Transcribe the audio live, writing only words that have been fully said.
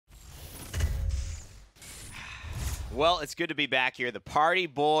Well, it's good to be back here. The Party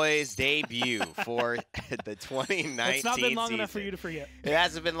Boys debut for the 2019 It's not been long season. enough for you to forget. It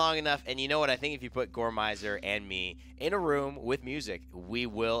hasn't been long enough. And you know what? I think if you put Gormizer and me in a room with music, we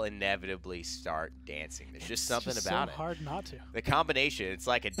will inevitably start dancing. There's just something about it. It's so hard not to. The combination, it's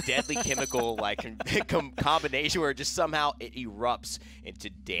like a deadly chemical combination where just somehow it erupts into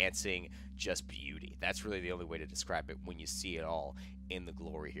dancing just beauty. That's really the only way to describe it when you see it all in the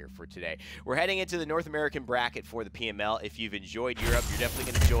glory here for today. We're heading into the North American bracket for the PML. If you've enjoyed Europe, you're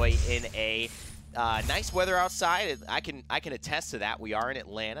definitely going to enjoy in a nice weather outside. I can attest to that. We are in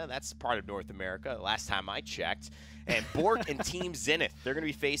Atlanta. That's part of North America, last time I checked. And Boork and Team Zenith, they're going to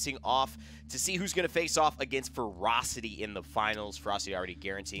be facing off to see who's going to face off against Ferocity in the finals. Ferocity already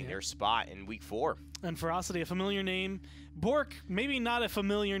guaranteeing their spot in Week 4. And Ferocity, a familiar name. Boork, maybe not a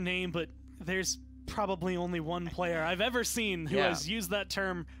familiar name, but there's probably only one player I've ever seen who has used that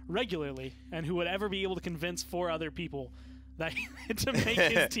term regularly and who would ever be able to convince 4 other people that to make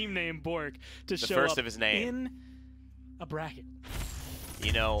his team name Boork to show first up of his name in a bracket.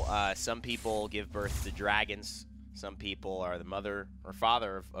 You know, some people give birth to dragons. Some people are the mother or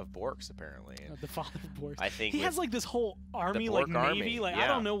father of Boorks, apparently. The father of Boorks. I think he has like this whole army, like navy. Army. Like I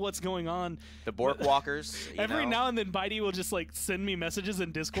don't know what's going on. The Boork walkers. Every now and then, Bitey will just like send me messages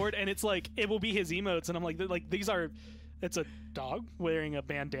in Discord, and it's like it will be his emotes, and I'm like these are. It's a dog wearing a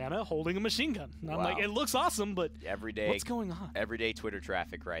bandana holding a machine gun. And I'm like, it looks awesome, but what's going on? Everyday Twitter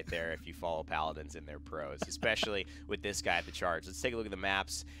traffic right there if you follow Paladins in their pros, especially with this guy at the charge. Let's take a look at the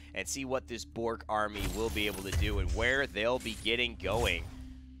maps and see what this Boork army will be able to do and where they'll be getting going.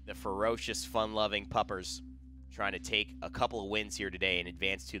 The ferocious, fun-loving puppers trying to take a couple of wins here today and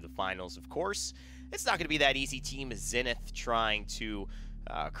advance to the finals. Of course, it's not going to be that easy. Team Zenith trying to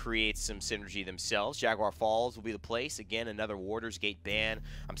create some synergy themselves. Jaguar Falls will be the place. Again, another Warder's Gate ban.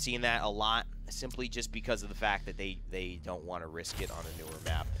 I'm seeing that a lot simply just because of the fact that they don't want to risk it on a newer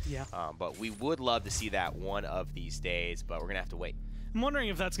map. Yeah. But we would love to see that one of these days, but we're going to have to wait. I'm wondering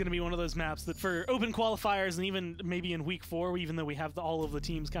if that's going to be one of those maps that for open qualifiers and even maybe in Week 4, even though we have all of the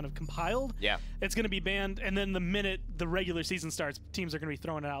teams kind of compiled, it's going to be banned. And then the minute the regular season starts, teams are going to be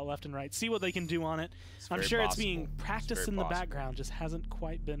throwing it out left and right. See what they can do on it. I'm sure it's being practiced in the background, just hasn't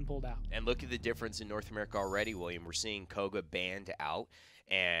quite been pulled out. And look at the difference in North America already, William. We're seeing Koga banned out.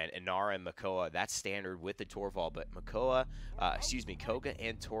 And Inara and Makoa, that's standard with the Torvald. But Koga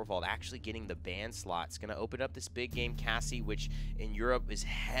and Torvald actually getting the ban slot. It's going to open up this big game Cassie, which in Europe is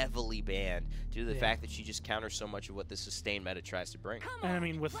heavily banned due to the fact that she just counters so much of what the sustained meta tries to bring. And I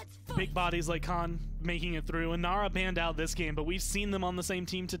mean, with big bodies like Khan making it through, Inara banned out this game, but we've seen them on the same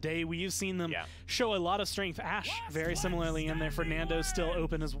team today. We've seen them show a lot of strength. Ash, very similarly in there. Fernando's still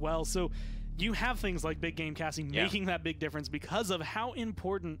open as well. So you have things like Big Game Cassie making that big difference because of how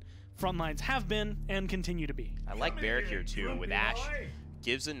important front lines have been and continue to be. I like Boork here too with Ash.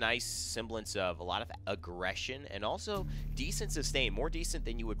 Gives a nice semblance of a lot of aggression and also decent sustain, more decent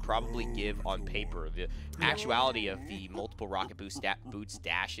than you would probably give on paper. The actuality of the multiple rocket boots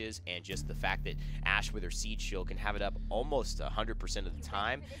dashes and just the fact that Ash with her Siege Shield can have it up almost 100% of the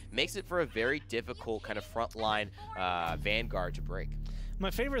time makes it for a very difficult kind of frontline Vanguard to break. My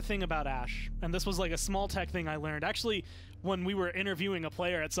favorite thing about Ash, and this was like a small tech thing I learned, actually when we were interviewing a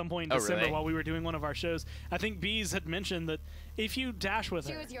player at some point in December while we were doing one of our shows, I think Bees had mentioned that if you dash with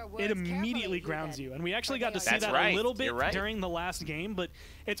her, it immediately grounds you. And we actually got to see that a little bit during the last game, but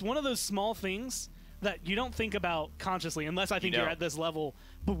it's one of those small things that you don't think about consciously unless I think you're at this level.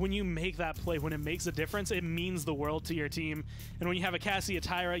 But when you make that play, when it makes a difference, it means the world to your team. And when you have a Cassie, a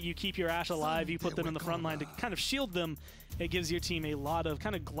Tyra, you keep your Ash alive, you put them in the front line to kind of shield them. It gives your team a lot of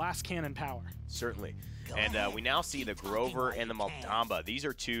kind of glass cannon power. Certainly. And we now see the Grover and the Maldamba. These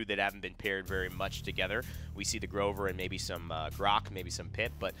are two that haven't been paired very much together. We see the Grover and maybe some Grok, maybe some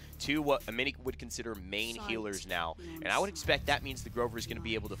Pip, but two what many would consider main healers now. And I would expect that means the Grover is going to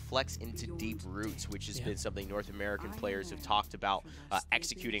be able to flex into deep roots, which has been something North American players have talked about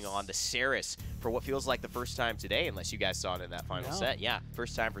executing on. The Saris for what feels like the first time today, unless you guys saw it in that final set. Yeah,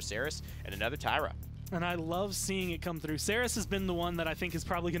 first time for Saris and another Tyra. And I love seeing it come through. Saris has been the one that I think is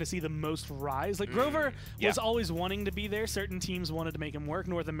probably going to see the most rise. Like Grover was always wanting to be there. Certain teams wanted to make him work.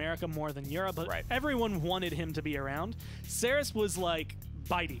 North America more than Europe, but everyone wanted him to be around. Saris was like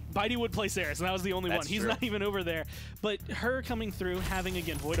Bitey. Bitey would play Saris, and that was the only one. He's not even over there. But her coming through, having,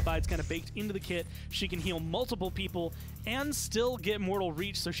 again, Void Abide's kind of baked into the kit. She can heal multiple people and still get Mortal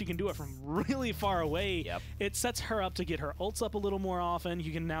Reach, so she can do it from really far away. It sets her up to get her ults up a little more often.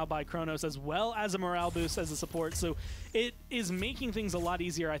 You can now buy Chronos as well as a morale boost as a support. So it is making things a lot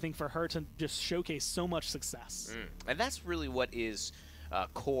easier, I think, for her to just showcase so much success. And that's really what is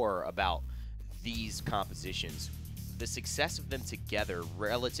core about these compositions. the success of them together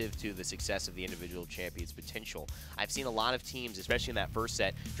relative to the success of the individual champions' potential. I've seen a lot of teams, especially in that first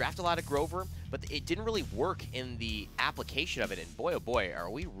set, draft a lot of Grover, but it didn't really work in the application of it. And boy, oh boy, are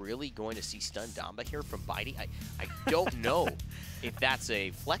we really going to see Stun Damba here from Bitey? I don't know if that's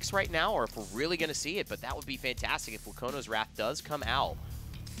a flex right now or if we're really going to see it, but that would be fantastic if Wakono's Wrath does come out.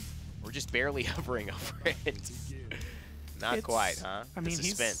 We're just barely hovering over it. Not quite, huh? I mean,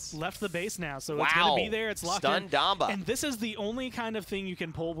 he's left the base now, so wow. It's going to be there. It's locked Stun in. Damba. And this is the only kind of thing you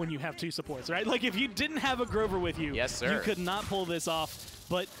can pull when you have two supports, right? Like, if you didn't have a Grover with you, yes, sir. You could not pull this off.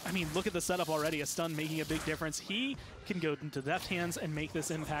 But, I mean, look at the setup already. A stun making a big difference. He can go into left hands and make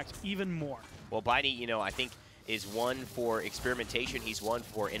this impact even more. Well, Bitey, you know, I think is one for experimentation. He's one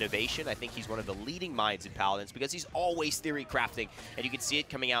for innovation. I think he's one of the leading minds in Paladins because he's always theory crafting, and you can see it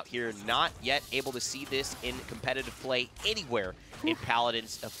coming out here. Not yet able to see this in competitive play anywhere in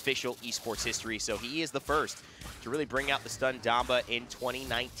Paladins' official esports history, so he is the first to really bring out the Stun Damba in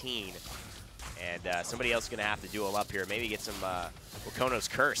 2019. And somebody else is going to have to duel up here. Maybe get some Wakono's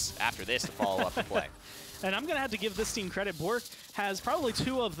Curse after this to follow up the play. And I'm going to have to give this team credit. Boork has probably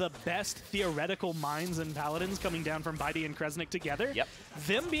two of the best theoretical minds in Paladins coming down from Bitey and Kresnik together. Yep.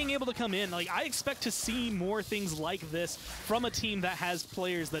 Them being able to come in, like, I expect to see more things like this from a team that has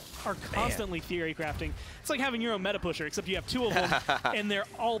players that are constantly theory crafting. It's like having your own meta pusher, except you have two of them and they're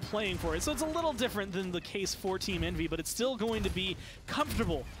all playing for it. So it's a little different than the case for Team Envy, but it's still going to be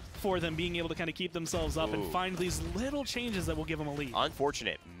comfortable for them being able to kind of keep themselves up and find these little changes that will give them a lead.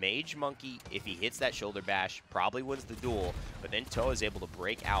 Unfortunate. Mage Monkey, if he hits that shoulder bash, probably wins the duel, but then Toa is able to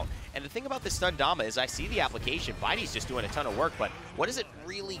break out. And the thing about this Stun Damba is I see the application. Bitey's just doing a ton of work, but what is it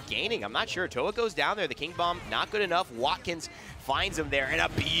really gaining? I'm not sure. Toa goes down there. The King Bomb, not good enough. Watkins finds him there, and a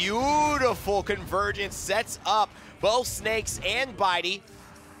beautiful convergence sets up both Snakes and Bitey.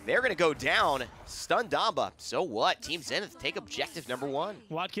 They're going to go down. Stun Damba. So what? Team Zenith take objective number 1.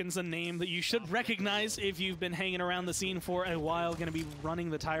 Watkins, a name that you should recognize if you've been hanging around the scene for a while. Going to be running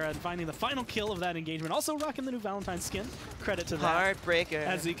the Tyra and finding the final kill of that engagement. Also rocking the new Valentine skin. Credit to that. Heartbreaker.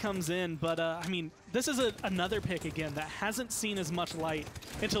 As he comes in. But, I mean, this is another pick, again, that hasn't seen as much light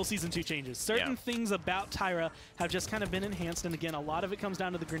until Season 2 changes. Certain things about Tyra have just kind of been enhanced. And, again, a lot of it comes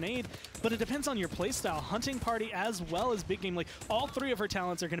down to the grenade. But it depends on your playstyle. Hunting Party as well as Big Game. Like, all three of her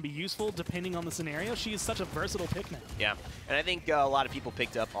talents are going to be useful depending on the scenario. She is such a versatile pick now. Yeah, and I think a lot of people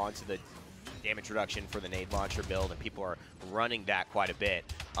picked up onto the damage reduction for the nade launcher build, and people are running that quite a bit.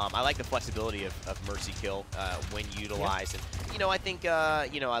 I like the flexibility of Mercy Kill when utilized. And, you know, I think,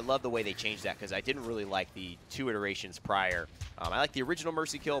 you know, I love the way they changed that because I didn't really like the 2 iterations prior. I like the original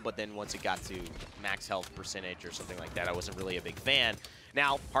Mercy Kill, but then once it got to max health percentage or something like that, I wasn't really a big fan.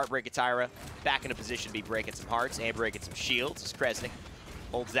 Now, Heartbreaker Tyra back in a position to be breaking some hearts and breaking some shields as Kresnik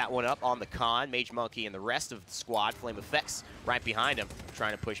holds that one up on the con. Mage Monkey and the rest of the squad, Flame Effects right behind him,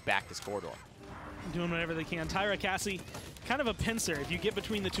 trying to push back this corridor. Doing whatever they can. Tyra, Cassie, kind of a pincer. If you get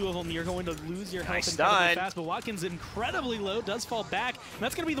between the two of them, you're going to lose your health incredibly fast. But Watkins incredibly low, does fall back. And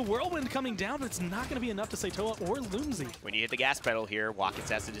that's going to be the Whirlwind coming down, but it's not going to be enough to say Toa or Loomsy. When you hit the gas pedal here, Watkins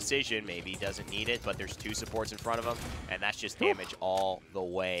has a decision. Maybe he doesn't need it, but there's 2 supports in front of him, and that's just damage all the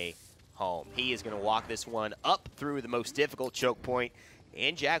way home. He is going to walk this one up through the most difficult choke point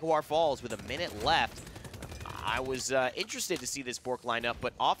in Jaguar Falls with a minute left. I was interested to see this Boork lineup,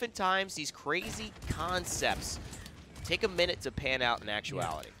 but oftentimes these crazy concepts take a minute to pan out in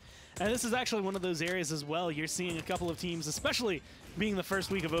actuality. And this is actually one of those areas as well. You're seeing a couple of teams, especially being the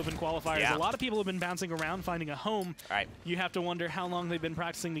first week of open qualifiers. A lot of people have been bouncing around, finding a home. You have to wonder how long they've been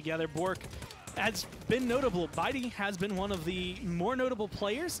practicing together. Boork has been notable. Bitey has been one of the more notable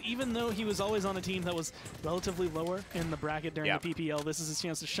players, even though he was always on a team that was relatively lower in the bracket during the PPL. This is his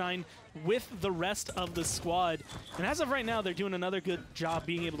chance to shine with the rest of the squad. And as of right now, they're doing another good job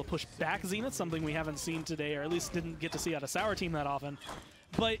being able to push back Zenith, something we haven't seen today, or at least didn't get to see out of Sour Team that often.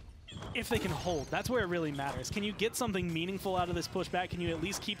 But if they can hold, that's where it really matters. Can you get something meaningful out of this pushback? Can you at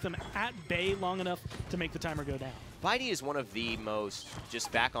least keep them at bay long enough to make the timer go down? Bitey is one of the most,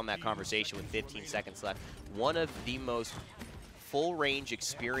 just back on that conversation with 15 seconds left, one of the most full-range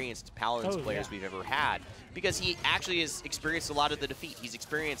experienced Paladins players we've ever had, because he actually has experienced a lot of the defeat. He's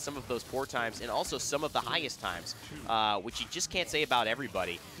experienced some of those poor times and also some of the highest times, which you just can't say about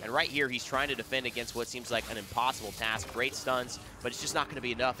everybody. And right here, he's trying to defend against what seems like an impossible task. Great stuns, but it's just not going to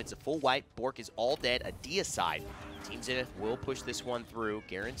be enough. It's a full wipe. Boork is all dead. A deicide. Team Zenith will push this one through,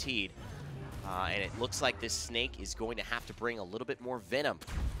 guaranteed. And it looks like this Snake is going to have to bring a little bit more venom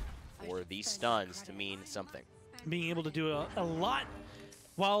for these stuns to mean something. Being able to do a lot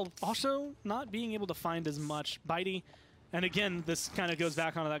while also not being able to find as much. Bitey And again, this kind of goes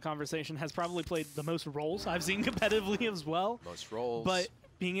back onto that conversation, has probably played the most roles I've seen competitively as well. Most roles. But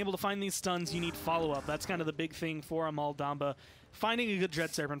being able to find these stuns, you need follow-up. That's kind of the big thing for a Moldamba. Finding a good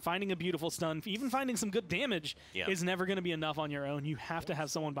Dread Serpent, finding a beautiful stun, even finding some good damage is never going to be enough on your own. You have to have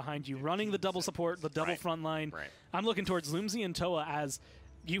someone behind you running the double support, the double front line. I'm looking towards Loomsy and Toa as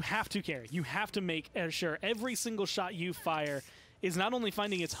you have to carry. You have to make sure every single shot you fire is not only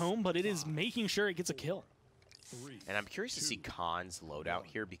finding its home, but it is making sure it gets a kill. And I'm curious to see Khan's loadout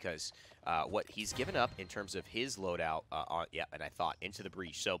here because what he's given up in terms of his loadout, and I thought, Into the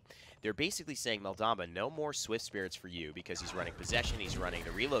Breach. So they're basically saying, Moldamba, no more Swift Spirits for you because he's running Possession, he's running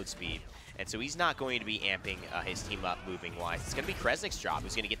the reload speed, and so he's not going to be amping his team up moving-wise. It's going to be Kresnik's job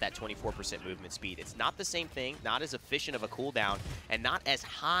who's going to get that 24% movement speed. It's not the same thing, not as efficient of a cooldown, and not as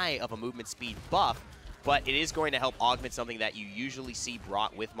high of a movement speed buff, but it is going to help augment something that you usually see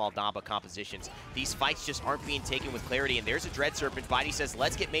brought with Moldamba compositions. These fights just aren't being taken with clarity, and there's a Dread Serpent. Bitey says,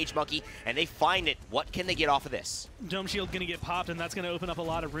 let's get Mage Monkey, and they find it. What can they get off of this? Dome Shield going to get popped, and that's going to open up a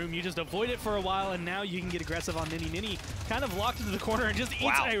lot of room. You just avoid it for a while, and now you can get aggressive on Nini. Nini kind of locked into the corner and just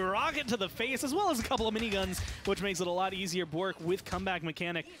eats a rocket to the face, as well as a couple of miniguns, which makes it a lot easier. Boork with comeback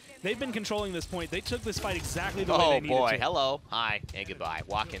mechanic. They've been controlling this point. They took this fight exactly the way they needed to. Oh boy, hello, hi, and goodbye.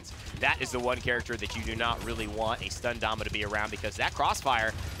 Watkins, that is the one character that you do not really want a stun Dama to be around because that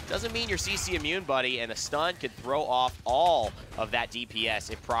crossfire doesn't mean you're CC immune, buddy, and a stun could throw off all of that DPS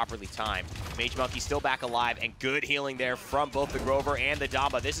if properly timed. Mage Monkey still back alive, and good healing there from both the Grover and the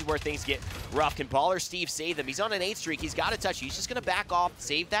Dama. This is where things get rough. Can Baller Steve save them? He's on an 8 streak. He's got to touch. He's just going to back off,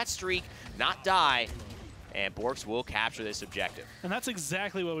 save that streak, not die. And Boorks will capture this objective. And that's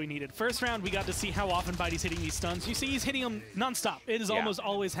exactly what we needed. First round, we got to see how often Bitey's hitting these stuns. You see he's hitting them nonstop. It is almost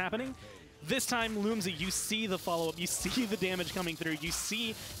always happening. This time, Loomsy, you see the follow-up. You see the damage coming through. You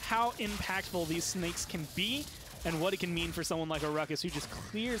see how impactful these snakes can be and what it can mean for someone like a Ruckus who just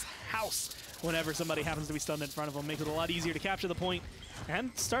clears house whenever somebody happens to be stunned in front of him. Makes it a lot easier to capture the point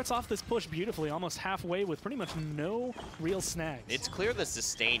and starts off this push beautifully, almost halfway with pretty much no real snags. It's clear the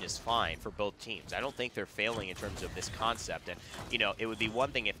sustain is fine for both teams. I don't think they're failing in terms of this concept. And, you know, it would be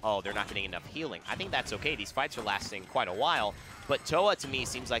one thing if, they're not getting enough healing. I think that's okay. These fights are lasting quite a while. But Toa, to me,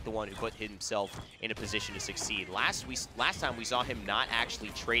 seems like the one who put himself in a position to succeed. Last time we saw him not actually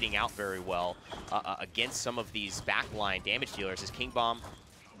trading out very well against some of these backline damage dealers. His King Bomb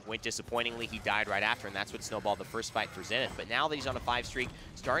went disappointingly. He died right after, and that's what snowballed the first fight for Zenith. But now that he's on a 5 streak,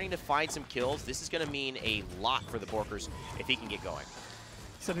 starting to find some kills, this is going to mean a lot for the Boorkers if he can get going.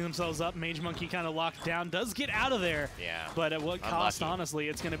 Setting themselves up, Mage Monkey kind of locked down, does get out of there. Yeah. But at what cost, honestly?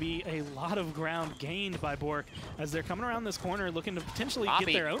 It's going to be a lot of ground gained by Boork as they're coming around this corner looking to potentially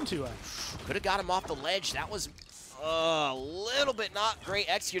get their own 2-0. Could have got him off the ledge. That was a little bit not great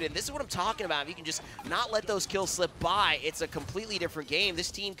executed. This is what I'm talking about. If you can just not let those kills slip by, it's a completely different game. This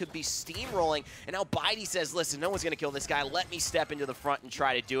team could be steamrolling, and now Bitey says, listen, no one's going to kill this guy. Let me step into the front and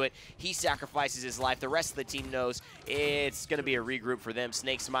try to do it. He sacrifices his life. The rest of the team knows it's going to be a regroup for them.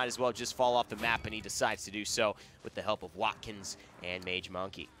 Snakes might as well just fall off the map, and he decides to do so with the help of Watkins and Mage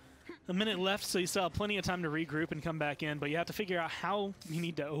Monkey. A minute left, so you still have plenty of time to regroup and come back in, but you have to figure out how you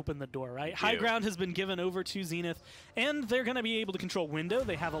need to open the door, right? High ground has been given over to Zenith, and they're going to be able to control window.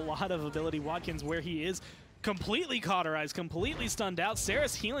 They have a lot of ability. Watkins, where he is, completely cauterized, completely stunned out.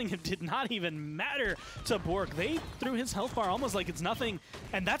 Sarah's healing him did not even matter to Boork. They threw his health bar almost like it's nothing,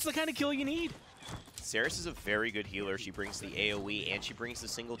 and that's the kind of kill you need. Saris is a very good healer. She brings the AoE and she brings the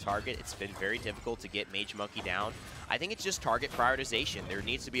single target. It's been very difficult to get Mage Monkey down. I think it's just target prioritization. There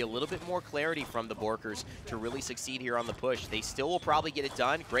needs to be a little bit more clarity from the Boorkers to really succeed here on the push. They still will probably get it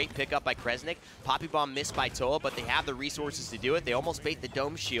done. Great pickup by Kresnik. Poppy Bomb missed by Toa, but they have the resources to do it. They almost bait the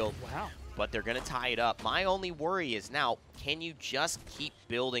Dome Shield. Wow. But they're going to tie it up. My only worry is now, can you just keep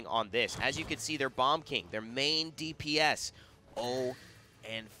building on this? As you can see, their Bomb King, their main DPS,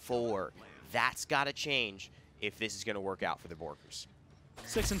 0-4. That's got to change if this is going to work out for the Boorkers.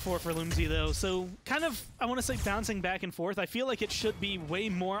 6-4 for Loomsy, though. So kind of, I want to say, bouncing back and forth. I feel like it should be way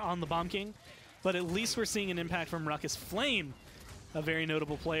more on the Bomb King, but at least we're seeing an impact from Ruckus Flame, a very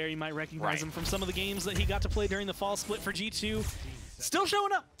notable player. You might recognize him from some of the games that he got to play during the fall split for G2. Still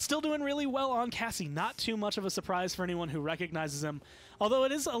showing up, still doing really well on Cassie. Not too much of a surprise for anyone who recognizes him, although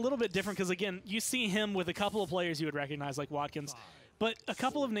it is a little bit different because, again, you see him with a couple of players you would recognize, like Watkins, but a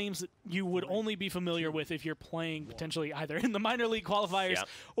couple of names that you would only be familiar with if you're playing potentially either in the minor league qualifiers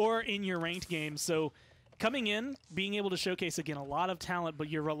or in your ranked games. So coming in, being able to showcase, again, a lot of talent, but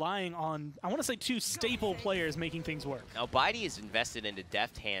you're relying on, I want to say, 2 staple players making things work. Now, Bitey is invested into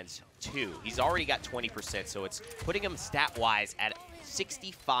Deft Hands 2. He's already got 20%, so it's putting him stat-wise at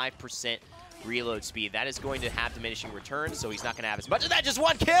 65% reload speed. That is going to have diminishing returns, so he's not going to have as much of that. Just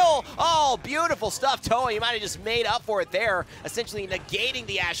one kill! Oh, beautiful stuff, Toa. You might have just made up for it there, essentially negating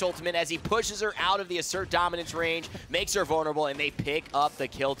the Ashe ultimate as he pushes her out of the assert dominance range, makes her vulnerable, and they pick up the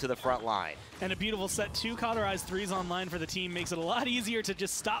kill to the front line. And a beautiful set. 2 cauterized 3s online for the team makes it a lot easier to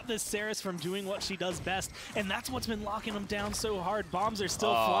just stop this Seris from doing what she does best. And that's what's been locking them down so hard. Bombs are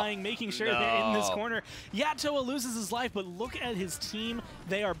still flying, making sure they're in this corner. Yeah, Toa loses his life, but look at his team.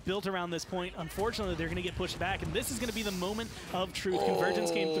 They are built around this point. Unfortunately, they're going to get pushed back, and this is going to be the moment of truth.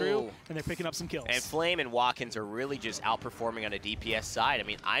 Convergence came through, and they're picking up some kills. And Flame and Watkins are really just outperforming on a DPS side. I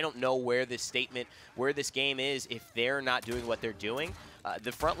mean, I don't know where this game is if they're not doing what they're doing.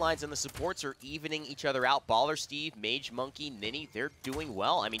 The front lines and the supports are evening each other out. Baller Steve, Mage Monkey, Ninny, they're doing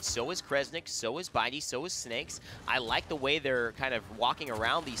well. I mean, so is Kresnik, so is Bitey, so is Snakes. I like the way they're kind of walking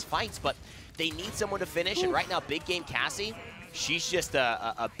around these fights, but they need someone to finish. And right now, big game Cassie, she's just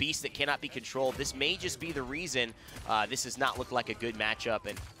a beast that cannot be controlled. This may just be the reason this does not look like a good matchup,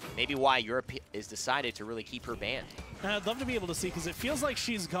 and maybe why Europe has decided to really keep her banned. And I'd love to be able to see, because it feels like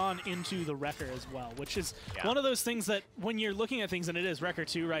she's gone into the Wrecker as well, which is one of those things that when you're looking at things, and it is Wrecker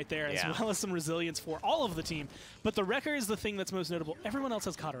 2 right there, as well as some resilience for all of the team. But the Wrecker is the thing that's most notable. Everyone else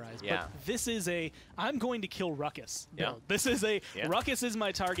has cauterized, but this is a, I'm going to kill Ruckus. This is a, Ruckus is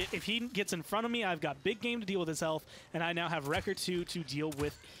my target. If he gets in front of me, I've got big game to deal with his health, and I now have Wrecker 2 to deal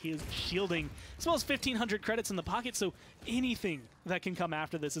with his shielding. As well as 1,500 credits in the pocket, so anything that can come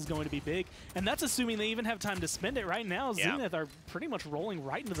after this is going to be big. And that's assuming they even have time to spend it. Right now, Zenith are pretty much rolling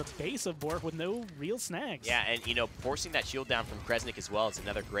right into the base of Boork with no real snags. Yeah, and you know, forcing that shield down from Kresnik as well is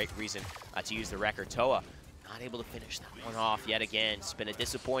another great reason to use the Wrecker. Toa not able to finish that one off yet again. It's been a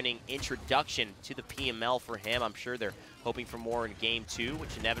disappointing introduction to the PML for him. I'm sure they're hoping for more in game 2,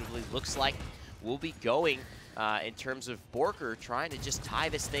 which inevitably looks like we'll be going in terms of Boorker trying to just tie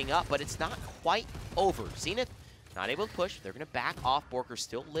this thing up, but it's not quite over. Zenith not able to push. They're going to back off. Boorker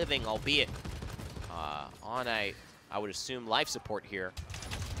still living, albeit on a, I would assume, life support here.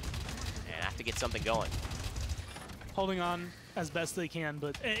 And have to get something going. Holding on as best they can,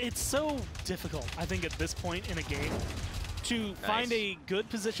 but it's so difficult, I think, at this point in a game to find a good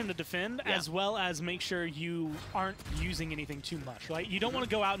position to defend, as well as make sure you aren't using anything too much, right? You don't want to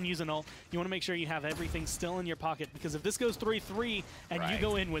go out and use an ult. You want to make sure you have everything still in your pocket, because if this goes 3-3 and you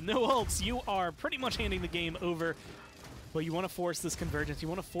go in with no ults, you are pretty much handing the game over. But you want to force this convergence. You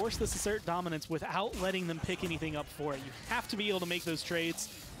want to force this assert dominance without letting them pick anything up for it. You have to be able to make those trades.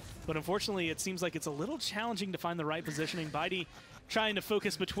 But unfortunately, it seems like it's a little challenging to find the right positioning. Bitey trying to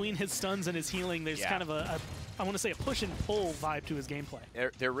focus between his stuns and his healing. There's kind of a, I want to say, a push and pull vibe to his gameplay.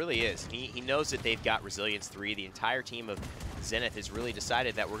 There really is. He knows that they've got Resilience 3. The entire team of Zenith has really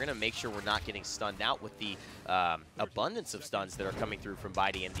decided that we're going to make sure we're not getting stunned out with the abundance of stuns that are coming through from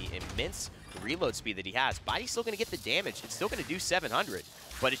Bitey and the immense reload speed that he has. Bitey's still going to get the damage. It's still going to do 700,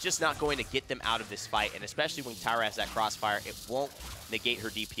 but it's just not going to get them out of this fight. And especially when Tyra has that crossfire, it won't negate her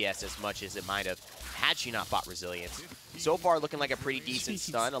DPS as much as it might have had she not bought Resilience. So far, looking like a pretty decent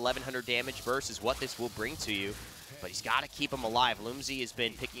stun. 1,100 damage burst is what this will bring to you, but he's got to keep him alive. Lumsey has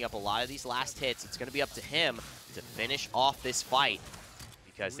been picking up a lot of these last hits. It's going to be up to him to finish off this fight,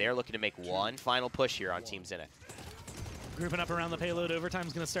 because they're looking to make one final push here on Team Zenith. Grouping up around the payload,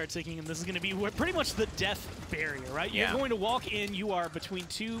 overtime's going to start ticking, and this is going to be pretty much the death barrier, right? You're going to walk in, you are between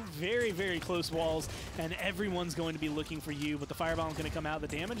two very, very close walls, and everyone's going to be looking for you, but the firebomb's going to come out. The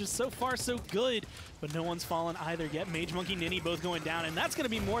damage is so far so good, but no one's fallen either yet. Mage Monkey, Ninny both going down, and that's going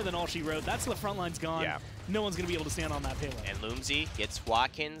to be more than all she wrote. That's the front line's gone. No one's going to be able to stand on that payload. And Lumsey gets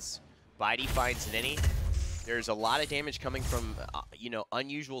Watkins. Bitey finds Ninny. There's a lot of damage coming from, you know,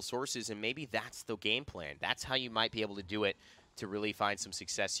 unusual sources, and maybe that's the game plan. That's how you might be able to do it to really find some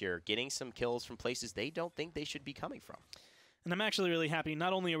success here, getting some kills from places they don't think they should be coming from. And I'm actually really happy.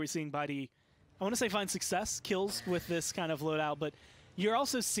 Not only are we seeing Bitey, I want to say find success, kills with this kind of loadout, but you're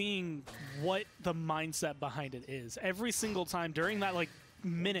also seeing what the mindset behind it is. Every single time during that, like,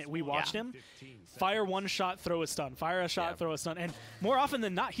 minute we watched him, fire one shot, throw a stun, fire a shot, throw a stun, and more often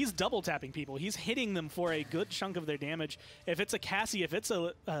than not, he's double tapping people. He's hitting them for a good chunk of their damage. If it's a Cassie, if it's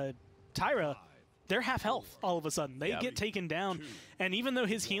a Tyra, they're half health all of a sudden. They get taken down, and even though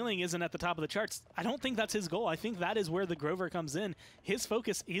his healing isn't at the top of the charts, I don't think that's his goal. I think that is where the Grover comes in. His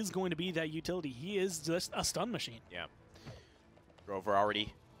focus is going to be that utility. He is just a stun machine. Yeah. Grover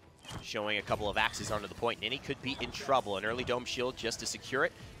already showing a couple of axes onto the point. Ninny could be in trouble. An early dome shield just to secure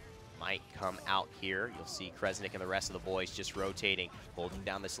it might come out here. You'll see Kresnik and the rest of the boys just rotating, holding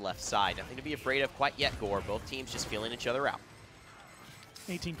down this left side. Nothing to be afraid of quite yet, Gore. Both teams just feeling each other out.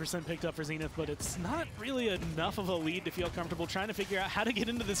 18% picked up for Zenith, but it's not really enough of a lead to feel comfortable trying to figure out how to get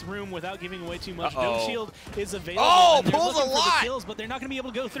into this room without giving away too much. Dome Shield is available. Oh, and pulls a lot! The kills, but they're not going to be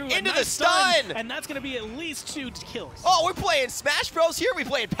able to go through. Into the stun! And that's going to be at least 2 kills. Oh, we're playing Smash Bros. Here. We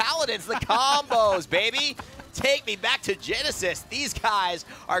playing Paladins, the combos, baby. Take me back to Genesis. These guys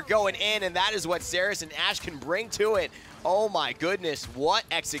are going in, and that is what Saris and Ash can bring to it. Oh my goodness, what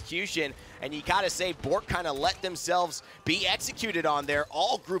execution. And you gotta say, Boork kind of let themselves be executed on there,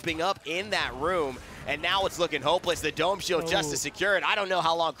 all grouping up in that room. And now it's looking hopeless. The Dome Shield just to secure it. I don't know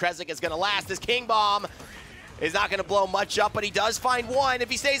how long Kresnik is gonna last. This King Bomb is not gonna blow much up, but he does find one. If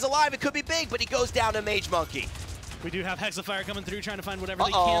he stays alive, it could be big, but he goes down to Mage Monkey. We do have Hexafire coming through, trying to find whatever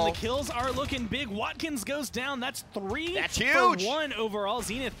they can. The kills are looking big. Watkins goes down. That's 3 That's huge. For 1 overall.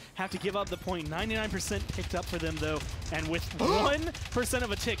 Zenith have to give up the point. 99% picked up for them, though. And with 1%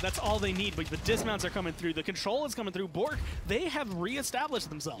 of a tick, that's all they need. But the dismounts are coming through. The control is coming through. Boork, they have reestablished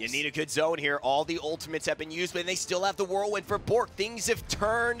themselves. You need a good zone here. All the ultimates have been used, but they still have the whirlwind for Boork. Things have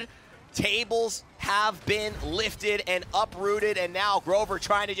turned. Tables have been lifted and uprooted, and now Grover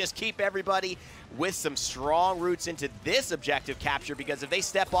trying to just keep everybody with some strong roots into this objective capture, because if they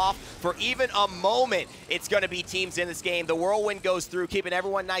step off for even a moment, it's going to be teams in this game. The whirlwind goes through, keeping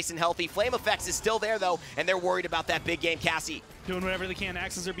everyone nice and healthy. Flame Effects is still there, though, and they're worried about that big game. Cassie doing whatever they can.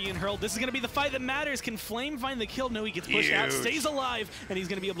 Axes are being hurled. This is going to be the fight that matters. Can Flame find the kill? No, he gets pushed out, stays alive, and he's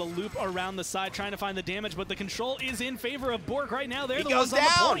going to be able to loop around the side trying to find the damage, but the control is in favor of Boork right now. They're the ones on the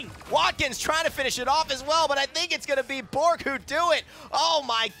point. Watkins trying to finish it off as well, but I think it's going to be Boork who do it. Oh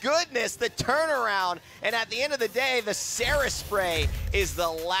my goodness, the turnaround. And at the end of the day, the Saris spray is the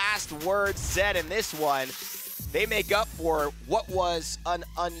last word said in this one. They make up for what was an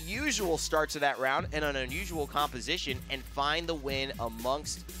unusual start to that round and an unusual composition, and find the win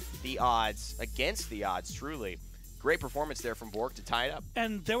amongst the odds, against the odds, truly. Great performance there from Boork to tie it up.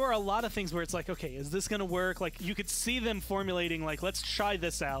 And there were a lot of things where it's like, okay, is this going to work? Like, you could see them formulating, like, let's try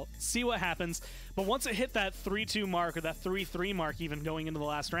this out, see what happens. But once it hit that 3-2 mark, or that 3-3 mark even going into the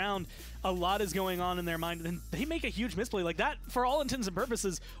last round, a lot is going on in their mind. And they make a huge misplay. Like, that, for all intents and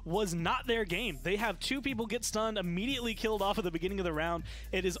purposes, was not their game. They have 2 people get stunned, immediately killed off at the beginning of the round.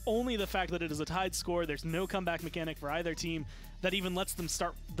 It is only the fact that it is a tied score. There's no comeback mechanic for either team that even lets them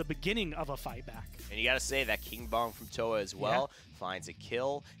start the beginning of a fight back. And you got to say that King Bomb from Toa as well finds a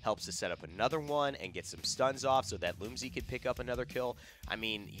kill, helps to set up another one and get some stuns off so that Loomsy could pick up another kill. I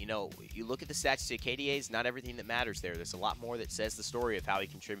mean, you know, you look at the stats to KDA's, not everything that matters there. There's a lot more that says the story of how he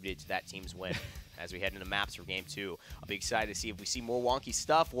contributed to that team's win. As we head into maps for Game 2, I'll be excited to see if we see more wonky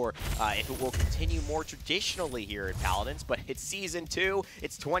stuff, or if it will continue more traditionally here at Paladins. But it's Season 2,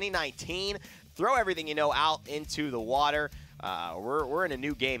 it's 2019. Throw everything you know out into the water. We're in a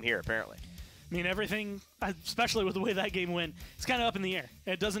new game here, apparently. I mean, everything, especially with the way that game went, it's kind of up in the air.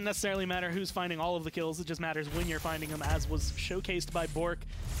 It doesn't necessarily matter who's finding all of the kills. It just matters when you're finding them, as was showcased by Boork.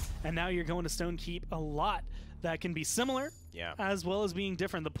 And now you're going to Stone Keep. A lot that can be similar, as well as being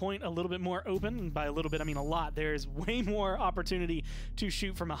different. The point a little bit more open, and by a little bit I mean a lot. There's way more opportunity to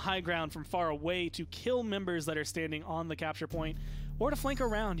shoot from a high ground from far away, to kill members that are standing on the capture point, or to flank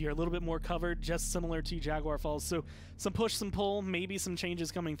around. You're a little bit more covered, just similar to Jaguar Falls. So some push, some pull, maybe some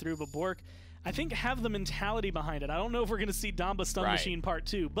changes coming through, but Boork, I think, have the mentality behind it. I don't know if we're going to see Damba Stun Machine Part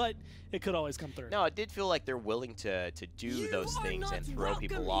 2, but it could always come through. No, it did feel like they're willing to do those things and throw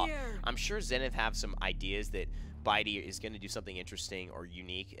people off. I'm sure Zenith have some ideas that Bitey is going to do something interesting or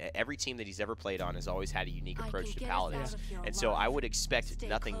unique. Every team that he's ever played on has always had a unique approach to Paladins. And so I would expect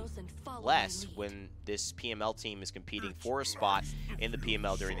nothing less when this PML team is competing for a spot in the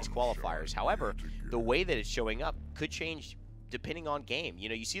PML during these qualifiers. However, the way that it's showing up could change depending on game. You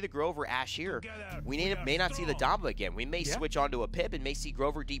know, you see the Grover Ash here. We may not see the Damba again. We may switch onto a Pip and may see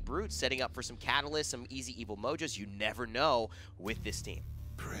Grover Deep Roots setting up for some Catalyst, some easy Evil Mojos. You never know with this team.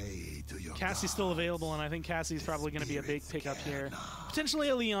 Cassie's still available, and I think Cassie's probably going to be a big pickup here. Potentially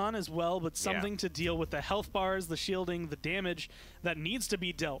a Leon as well, but something to deal with the health bars, the shielding, the damage that needs to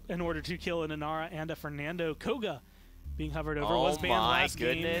be dealt in order to kill an Inara and a Fernando. Koga being hovered over was banned last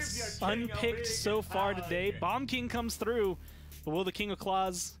game. Unpicked so far today. Bomb King comes through, but will the King of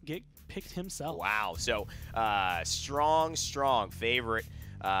Claws get picked himself? Wow, so strong favorite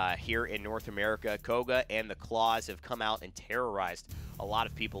here in North America. Koga and the Claws have come out and terrorized a lot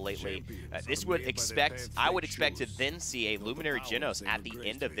of people lately. I would expect to then see a Luminary Genos at the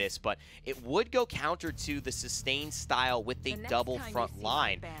end of this, but it would go counter to the sustain style with the double front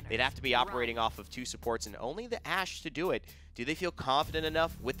line. They'd have to be operating off of 2 supports and only the Ashe to do it. Do they feel confident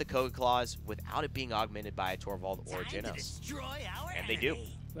enough with the Koga Claws without it being augmented by a Torvald or a Genos? And they do.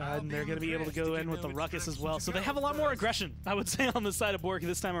 And they're going to be able to go in with the Ruckus as well. So they have a lot more aggression, I would say, on the side of Boork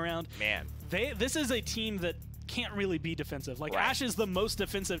this time around. Man. This is a team that can't really be defensive. Like, Ashe is the most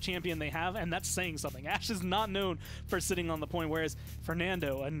defensive champion they have, and that's saying something. Ashe is not known for sitting on the point, whereas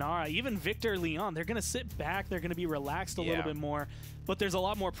Fernando, Anara, even Victor, Leon, they're going to sit back, they're going to be relaxed a little bit more, but there's a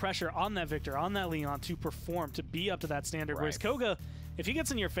lot more pressure on that Victor, on that Leon to perform, to be up to that standard. Whereas Koga, if he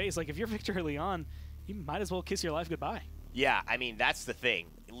gets in your face, like if you're Victor or Leon, you might as well kiss your life goodbye. Yeah, I mean, that's the thing.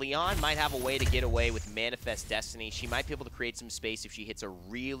 Leon might have a way to get away with Manifest Destiny. She might be able to create some space if she hits a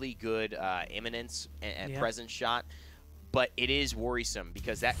really good imminence and presence shot. But it is worrisome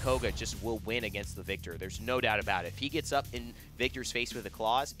because that Koga just will win against the Victor. There's no doubt about it. If he gets up in Victor's face with a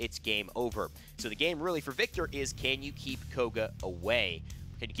claws, it's game over. So the game really for Victor is, can you keep Koga away?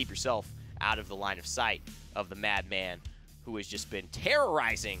 Can you keep yourself out of the line of sight of the madman who has just been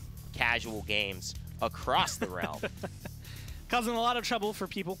terrorizing casual games across the realm? Causing a lot of trouble for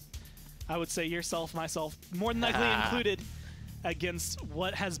people. I would say yourself, myself, more than likely included, against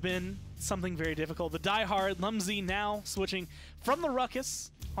what has been something very difficult. The diehard Lumsey now switching from the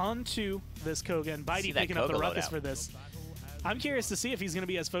Ruckus onto this Koga, and Bitey picking up the Ruckus for this. I'm curious to see if he's going to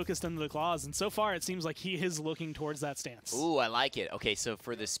be as focused into the claws, and so far it seems like he is looking towards that stance. Ooh, I like it. Okay, so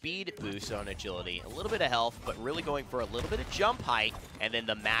for the speed boost on agility, a little bit of health, but really going for a little bit of jump height, and then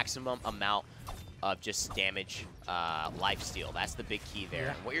the maximum amount of just damage lifesteal. That's the big key there.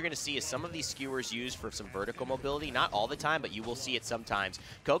 And what you're going to see is some of these skewers used for some vertical mobility, not all the time, but you will see it sometimes.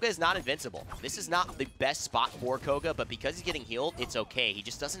 Koga is not invincible. This is not the best spot for Koga, but because he's getting healed, it's okay. He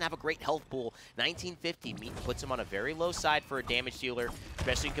just doesn't have a great health pool. 1950 puts him on a very low side for a damage dealer,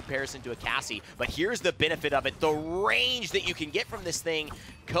 especially in comparison to a Cassie. But here's the benefit of it, the range that you can get from this thing.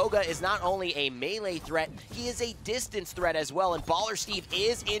 Koga is not only a melee threat, he is a distance threat as well, and Baller Steve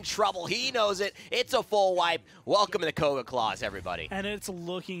is in trouble. He knows it. It's a full wipe. Welcome to the Koga Claws, everybody. And it's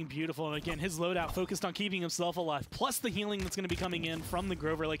looking beautiful. And again, his loadout focused on keeping himself alive, plus the healing that's going to be coming in from the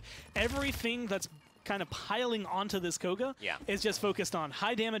Grover. Like, everything that's kind of piling onto this Koga is just focused on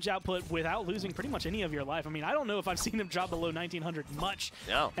high damage output without losing pretty much any of your life. I mean, I don't know if I've seen him drop below 1900 much.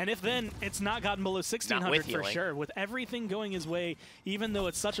 No. And if then, it's not gotten below 1600 for sure. With everything going his way, even though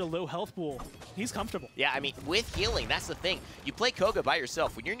it's such a low health pool, he's comfortable. Yeah, I mean, with healing, that's the thing. You play Koga by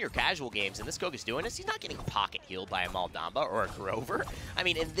yourself. When you're in your casual games and this Koga's doing this, he's not getting pocket healed by a Maldamba or a Grover. I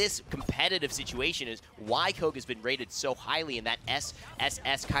mean, in this competitive situation is why Koga's been rated so highly in that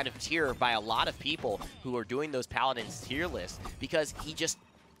SSS kind of tier by a lot of people who are doing those Paladins tier lists, because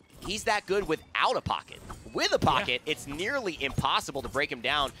he's that good without a pocket. With a pocket, it's nearly impossible to break him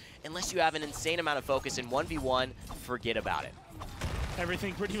down unless you have an insane amount of focus in 1v1. Forget about it.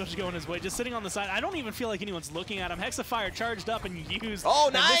 Everything pretty much going his way. Just sitting on the side. I don't even feel like anyone's looking at him. Hexafire charged up and used. Oh,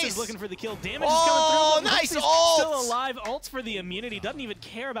 and nice! This is looking for the kill. Damage is coming through. Nice ult! Still alive. Ults for the immunity. Doesn't even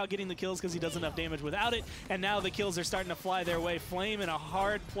care about getting the kills because he does enough damage without it. And now the kills are starting to fly their way. Flame in a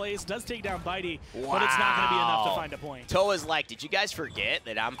hard place. Does take down Bitey, but it's not going to be enough to find a point. Toa's like, did you guys forget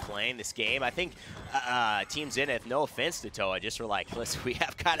that I'm playing this game? I think Team Zenith, no offense to Toa, just were like, listen, we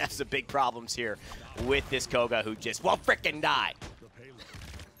have kind of some big problems here with this Koga who just won't frickin' die.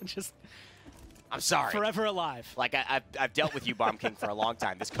 Just, I'm sorry. Forever alive. Like, I've dealt with you, Bomb King, for a long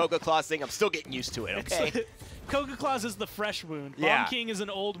time. This Koga Claws thing, I'm still getting used to it, okay? Koga Claws is the fresh wound. Bomb King is an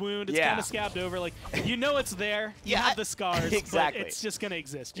old wound. It's kind of scabbed over. Like, you know it's there. You have the scars. Exactly. But it's just going to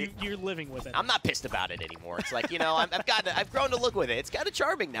exist. You're living with it. I'm not pissed about it anymore. It's like, you know, I've grown to look with it. It's kind of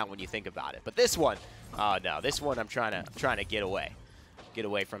charming now when you think about it. But this one, oh no, this one I'm trying to get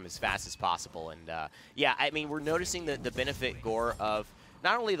away from as fast as possible. And yeah, I mean, we're noticing the benefit, Gore, of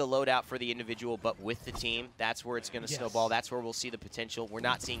not only the loadout for the individual, but with the team. That's where it's going to snowball. That's where we'll see the potential. We're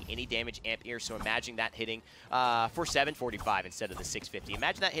not seeing any damage amp here, so imagine that hitting for 745 instead of the 650.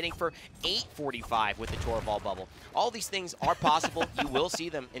 Imagine that hitting for 845 with the Torval bubble. All these things are possible. You will see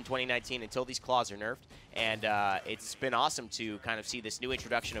them in 2019 until these claws are nerfed. And it's been awesome to kind of see this new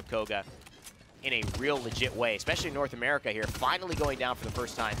introduction of Koga in a real legit way, especially in North America here, finally going down for the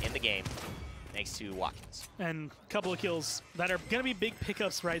first time in the game. Thanks to Watkins. And a couple of kills that are going to be big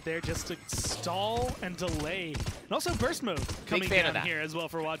pickups right there just to stall and delay. And also burst mode coming down here as well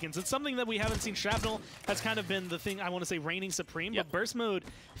for Watkins. It's something that we haven't seen. Shrapnel has kind of been the thing, I want to say, reigning supreme, but burst mode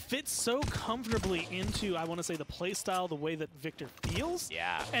fits so comfortably into, I want to say, the play style, the way that Victor feels.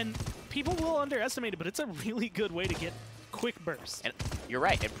 Yeah. And people will underestimate it, but it's a really good way to get quick burst. And you're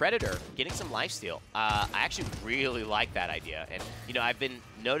right, and Predator, getting some lifesteal. I actually really like that idea. And, you know, I've been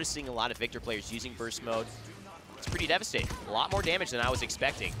noticing a lot of Victor players using burst mode. It's pretty devastating. A lot more damage than I was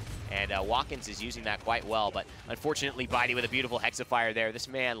expecting. And Watkins is using that quite well, but unfortunately, Bidey with a beautiful Hexafire there. This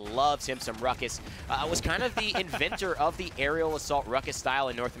man loves him some Ruckus. Was kind of the inventor of the aerial assault Ruckus style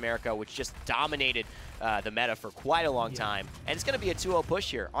in North America, which just dominated the meta for quite a long time. And it's going to be a 2-0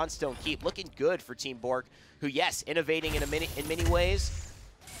 push here on Stone Keep. Looking good for Team Boork, who, yes, innovating in many ways,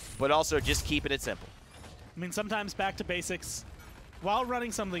 but also just keeping it simple. I mean, sometimes back to basics while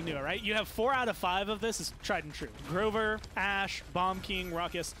running something new, right? You have 4 out of 5 of this is tried and true. Grover, Ashe, Bomb King,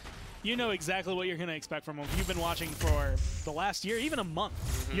 Ruckus. You know exactly what you're going to expect from them. If you've been watching for the last year, even a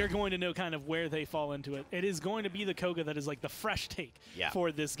month, you're going to know kind of where they fall into it. It is going to be the Koga that is like the fresh take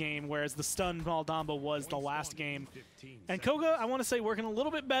for this game, whereas the Stun Maldamba was the last game. And Koga, I want to say, working a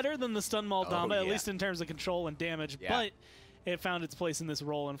little bit better than the Stun Maldamba, at least in terms of control and damage, but it found its place in this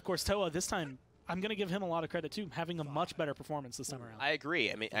role. And of course, Toa this time, I'm going to give him a lot of credit, too, having a much better performance this time around. I agree.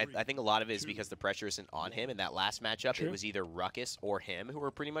 I mean, I think a lot of it is because the pressure isn't on him. In that last matchup, it was either Ruckus or him who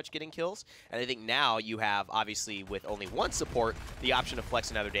were pretty much getting kills. And I think now you have, obviously, with only one support, the option to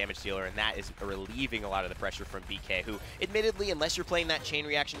flex another damage dealer, and that is relieving a lot of the pressure from BK, who, admittedly, unless you're playing that chain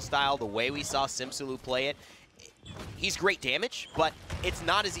reaction style, the way we saw Simsaloo play it, he's great damage, but it's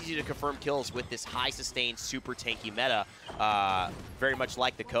not as easy to confirm kills with this high sustained, super tanky meta, very much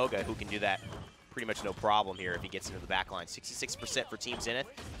like the Koga, who can do that pretty much no problem here if he gets into the back line. 66% for Team Zenith.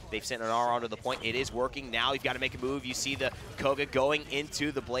 They've sent an R onto the point. It is working. Now you've got to make a move. You see the Koga going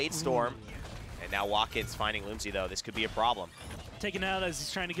into the Blade Storm. And now Watkins finding Loomsy, though. This could be a problem. Taken out as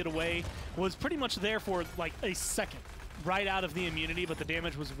he's trying to get away. Was pretty much there for like a second. Right out of the immunity, but the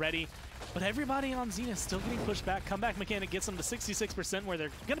damage was ready. But everybody on Zenith still getting pushed back. Comeback mechanic gets them to 66% where they're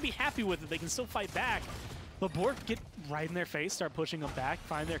going to be happy with it. They can still fight back. But Boork get right in their face, start pushing them back,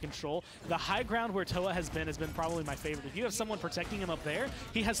 find their control. The high ground where Toa has been probably my favorite. If you have someone protecting him up there,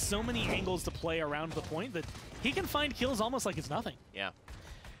 he has so many angles to play around the point that he can find kills almost like it's nothing. Yeah.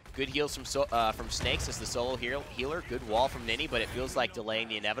 Good heals from Snakes as the solo healer. Good wall from Ninny, but it feels like delaying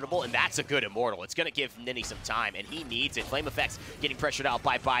the inevitable, and that's a good Immortal. It's going to give Ninny some time, and he needs it. Flame Effects getting pressured out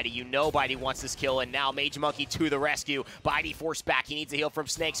by Bidey. You know Bidey wants this kill, and now Mage Monkey to the rescue. Bidey forced back. He needs a heal from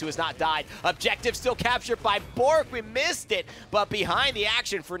Snakes, who has not died. Objective still captured by Boork. We missed it, but behind the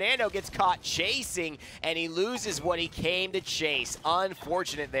action, Fernando gets caught chasing, and he loses what he came to chase.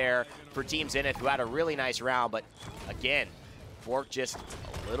 Unfortunate there for Team Zenith, who had a really nice round, but again, Boork just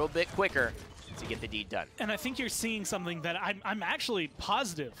a little bit quicker to get the deed done. And I think you're seeing something that I'm actually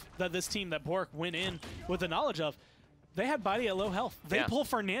positive that this team that Boork went in with the knowledge of. They had Bidey at low health. They pull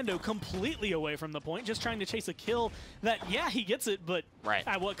Fernando completely away from the point, just trying to chase a kill that, yeah, he gets it, but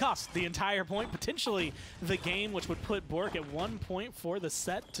at what cost? The entire point, potentially the game, which would put Boork at 1 point for the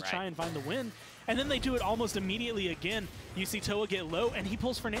set to try and find the win. And then they do it almost immediately again. You see Toa get low, and he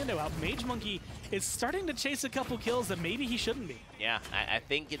pulls Fernando out. Mage Monkey is starting to chase a couple kills that maybe he shouldn't be. Yeah, I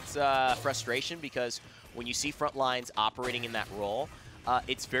think it's frustration because when you see front lines operating in that role,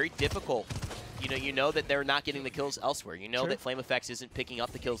 it's very difficult. You know that they're not getting the kills elsewhere. You know that Flame Effects isn't picking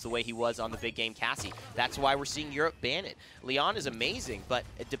up the kills the way he was on the big game Cassie. That's why we're seeing Europe ban it. Leon is amazing, but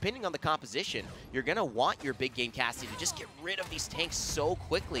depending on the composition, you're going to want your big game Cassie to just get rid of these tanks so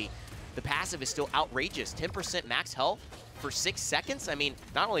quickly. The passive is still outrageous. 10% max health for 6 seconds. I mean,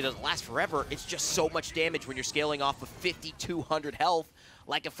 not only does it last forever, it's just so much damage when you're scaling off of 5,200 health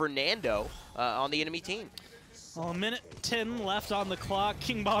like a Fernando on the enemy team. Well, a minute 10 left on the clock.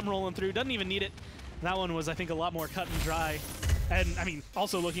 King Bomb rolling through. Doesn't even need it. That one was, I think, a lot more cut and dry. And, I mean,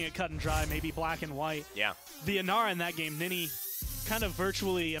 also looking at cut and dry, maybe black and white. Yeah. The Inara in that game, Ninny, kind of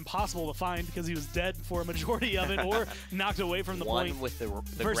virtually impossible to find because he was dead for a majority of it or knocked away from the point. One with the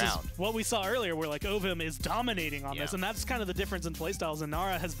versus ground. What we saw earlier where, like, Ovim is dominating on this. And that's kind of the difference in playstyles.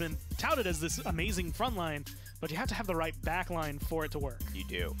 Inara has been touted as this amazing front line, but you have to have the right back line for it to work. You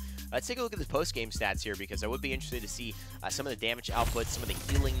do. Let's take a look at the post-game stats here because I would be interested to see some of the damage output, some of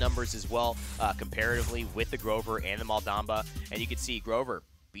the healing numbers as well, comparatively with the Grover and the Maldamba. And you can see Grover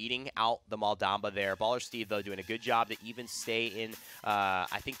beating out the Maldamba there. Baller Steve, though, doing a good job to even stay in,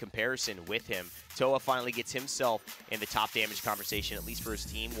 I think, comparison with him. Toa finally gets himself in the top damage conversation, at least for his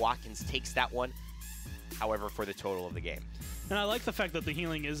team. Watkins takes that one, however, for the total of the game. And I like the fact that the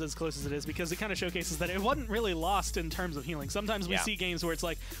healing is as close as it is because it kind of showcases that it wasn't really lost in terms of healing. Sometimes we see games where it's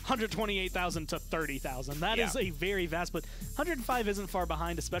like 128,000 to 30,000. That is a very vast, but 105 isn't far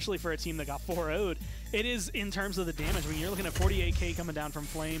behind, especially for a team that got 4-0'd. It is in terms of the damage. When you're looking at 48K coming down from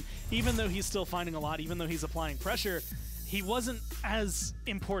Flame, even though he's still finding a lot, even though he's applying pressure, he wasn't as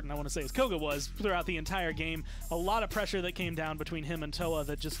important, I want to say, as Koga was throughout the entire game. A lot of pressure that came down between him and Toa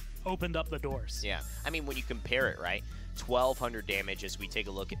that just opened up the doors. Yeah, I mean, when you compare it, right? 1,200 damage as we take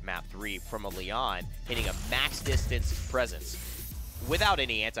a look at map 3 from a Leon hitting a max distance presence. without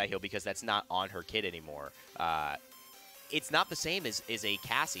any anti-heal because that's not on her kit anymore. It's not the same as a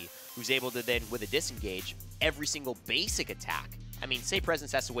Cassie who's able to then, with a disengage, every single basic attack. I mean, say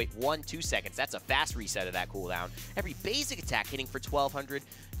Presence has to wait 1-2 seconds. That's a fast reset of that cooldown. Every basic attack hitting for 1200,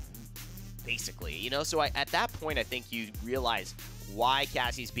 basically, you know? So at that point, I think you realize why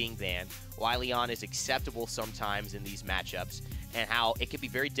Cassie's being banned, why Leon is acceptable sometimes in these matchups, and how it can be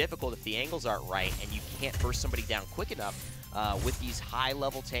very difficult if the angles aren't right and you can't burst somebody down quick enough with these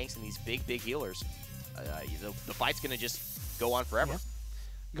high-level tanks and these big healers. The fight's going to just go on forever. Yeah.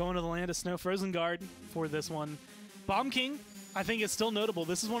 Going to the land of Snow Frozen Guard for this one. Bomb King, I think it's still notable.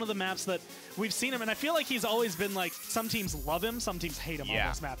 This is one of the maps that we've seen him, and I feel like he's always been like, some teams love him, some teams hate him on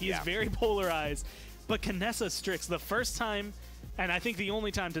this map. He is very polarized. But Kinessa Strix, the first time, and I think the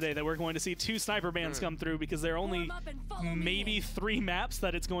only time today that we're going to see 2 sniper bans come through, because there are only maybe 3 maps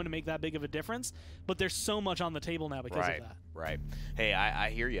that it's going to make that big of a difference, but there's so much on the table now because of that. Right. Hey, I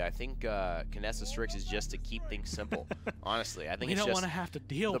hear you. I think Kinessa Strix is just to keep things simple. Honestly, I think we it's don't want to have to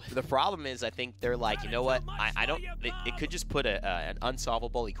deal with the problem is I think they're like, you know what? I don't. It could just put an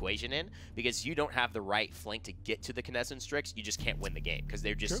unsolvable equation in because you don't have the right flank to get to the Kinessa Strix. You just can't win the game because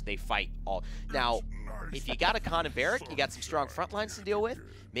they're just they fight all. Now, if you got a Khan and Boork, you got some strong front lines to deal with.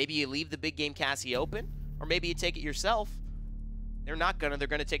 Maybe you leave the big game Cassie open, or maybe you take it yourself. They're not gonna. They're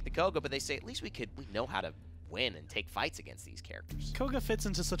gonna take the Koga, but they say at least we know how to win and take fights against these characters. Koga fits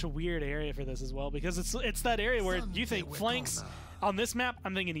into such a weird area for this as well because it's that area where you think flanks on this map.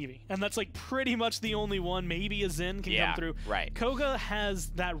 I'm thinking Eevee, and that's like pretty much the only one. Maybe a Zen can come through. Right. Koga has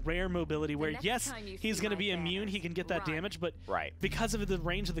that rare mobility where yes, he's going to be immune. He can get that damage, but because of the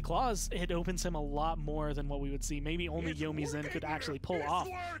range of the claws, it opens him a lot more than what we would see. Maybe only Yomi Zen could actually pull off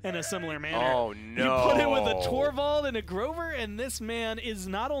in a similar manner. Oh no! You put it with a Torvald and a Grover, and this man is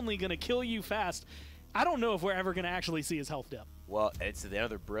not only going to kill you fast. I don't know if we're ever going to actually see his health dip. Well, it's the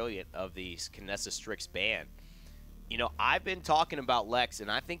other brilliant of the Kinessa Strix ban. You know, I've been talking about Lex,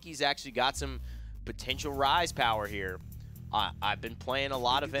 and I think he's actually got some potential rise power here. I've been playing a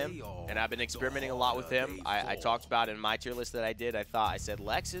lot of him, and I've been experimenting a lot with him. I talked about it in my tier list that I did. I said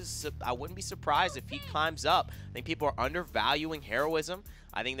Lex is, I wouldn't be surprised if he climbs up. I think people are undervaluing heroism.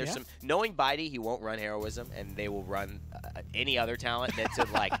 I think there's some, knowing Bitey, he won't run heroism, and they will run any other talent that to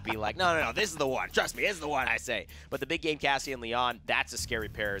like be like, no, this is the one. Trust me, this is the one I say. But the big game Cassie and Leon, that's a scary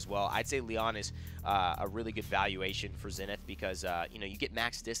pair as well. I'd say Leon is a really good valuation for Zenith because, you know, you get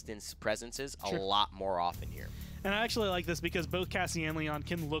max distance presences a lot more often here. And I actually like this because both Cassie and Leon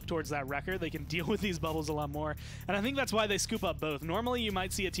can look towards that wrecker. They can deal with these bubbles a lot more. And I think that's why they scoop up both. Normally, you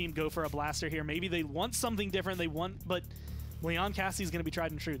might see a team go for a blaster here. Maybe they want something different. But Leon Cassie is going to be tried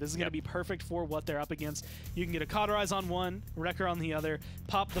and true. This is going to be perfect for what they're up against. You can get a Cauterize on one, Wrecker on the other,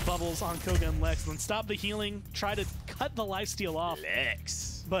 pop the bubbles on Koga and Lex, then stop the healing, try to cut the lifesteal off.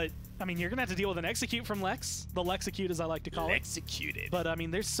 Lex. But, I mean, you're going to have to deal with an Execute from Lex. The Lexecute, as I like to call it. Executed. But, I mean,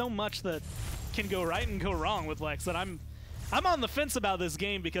 there's so much that can go right and go wrong with Lex that I'm on the fence about this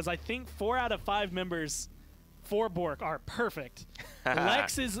game because I think 4 out of 5 members for Boork are perfect.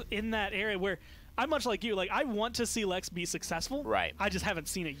 Lex is in that area where I'm much like you. Like, I want to see Lex be successful. Right. I just haven't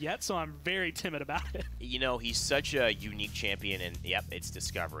seen it yet, so I'm very timid about it. You know, he's such a unique champion, and yep, it's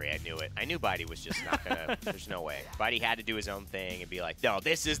Discovery. I knew it. I knew Bitey was just not gonna. There's no way. Bitey had to do his own thing and be like, no,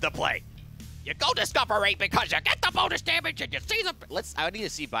 this is the play. You go Discovery because you get the bonus damage and you see the. I need to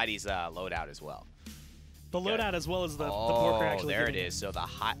see Bitey's loadout as well. The loadout as well as the Boork actually. There it is. So the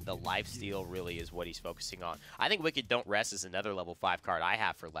lifesteal really is what he's focusing on. I think Wicked Don't Rest is another level 5 card I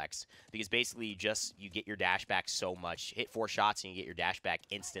have for Lex because basically you get your dash back so much. Hit 4 shots and you get your dash back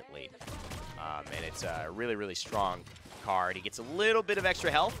instantly. And it's a really strong card. He gets a little bit of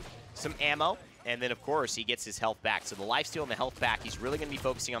extra health, some ammo, and then of course he gets his health back. So the lifesteal and the health back, he's really going to be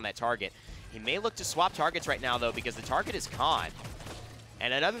focusing on that target. He may look to swap targets right now though because the target is Khan.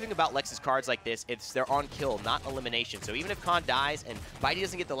 And another thing about Lex's cards like this, they're on kill, not elimination. So even if Khan dies and Bitey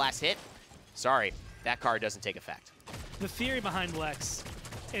doesn't get the last hit, sorry, that card doesn't take effect. The theory behind Lex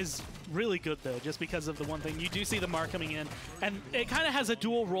is really good, though, just because of the one thing. You do see the mark coming in, and it kind of has a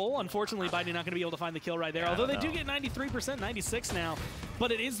dual role. Unfortunately, Bitey not going to be able to find the kill right there, although they do get 93%, 96 now.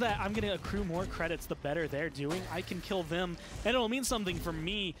 But it is that I'm going to accrue more credits the better they're doing. I can kill them, and it'll mean something for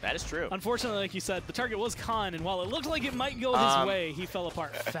me. That is true. Unfortunately, like you said, the target was Khan, and while it looked like it might go his way, he fell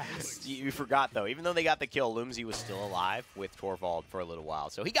apart fast. You forgot, though. Even though they got the kill, Lumsy was still alive with Torvald for a little while.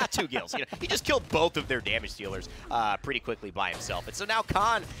 So he got 2 kills. You know, he just killed both of their damage dealers pretty quickly by himself. And so now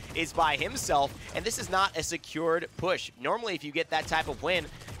Khan is by himself, and this is not a secured push. Normally, if you get that type of win,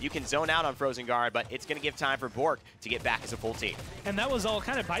 you can zone out on Frozen Guard, but it's going to give time for Boork to get back as a full team. And that was all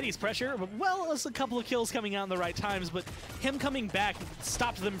kind of Bitey's pressure. Well, it was a couple of kills coming out in the right times, but him coming back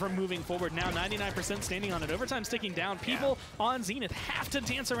stopped them from moving forward. Now 99% standing on it. Overtime sticking down. People on Zenith have to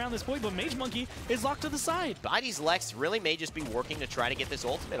dance around this point, but Mage Monkey is locked to the side. Bitey's Lex really may just be working to try to get this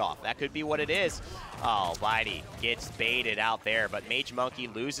ultimate off. That could be what it is. Oh, Bitey gets baited out there, but Mage Monkey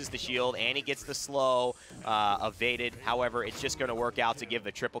loses the shield and he gets the slow evaded. However, it's just going to work out to give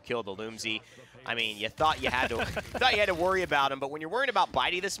the triple kill to Loomsy. I mean, you thought you had to worry about him, but when you're worried about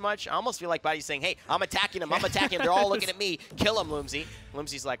Bitey this much, I almost feel like Bitey's saying, hey, I'm attacking him, I'm attacking him. They're all looking at me. Kill him, Loomsy.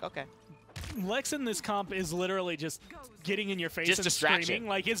 Loomsy's like, okay. Lex in this comp is literally just getting in your face just and distraction. Screaming.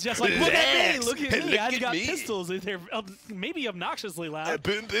 Like, it's just like, look at me, look at me. I've got pistols. They're maybe obnoxiously loud.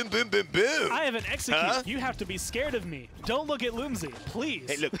 Boom, boom, boom, boom, boom. I have an execute. Huh? You have to be scared of me. Don't look at Loomsy, please.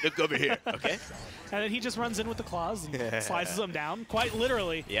 Hey, look over here, okay? And then he just runs in with the claws and slices them down, quite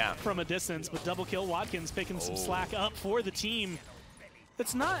literally, from a distance. But double kill, Watkins picking some slack up for the team.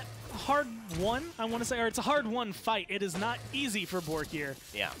 It's not hard won, I want to say, or it's a hard won fight. It is not easy for Boork here.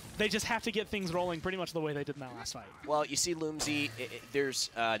 Yeah. They just have to get things rolling pretty much the way they did in that last fight. Well, you see Loomsy, there's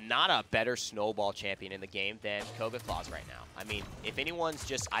not a better snowball champion in the game than Koga Claws right now. I mean, if anyone's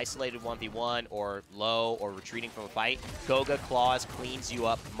just isolated 1v1 or low or retreating from a fight, Koga Claws cleans you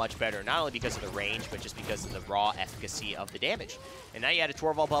up much better, not only because of the range, but just because of the raw efficacy of the damage. And now you had a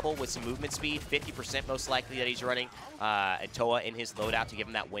Torval bubble with some movement speed, 50% most likely that he's running, and Toa in his loadout to give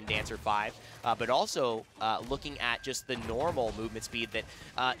him that Wind Dancer 5. But also looking at just the normal movement speed that,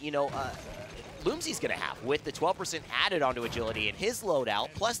 Loomsy's going to have with the 12% added onto agility in his loadout,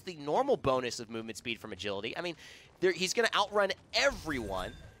 plus the normal bonus of movement speed from agility. I mean, he's going to outrun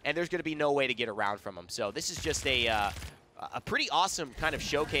everyone, and there's going to be no way to get around from him. So this is just a pretty awesome kind of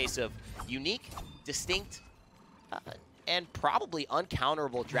showcase of unique, distinct, and probably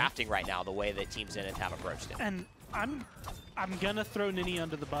uncounterable drafting right now, the way that Team Zenith have approached it. And I'm going to throw Nini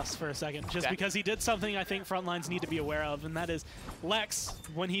under the bus for a second, just because he did something I think frontlines need to be aware of, and that is Lex,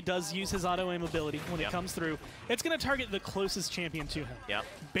 when he does use his auto-aim ability, when it comes through, it's going to target the closest champion to him.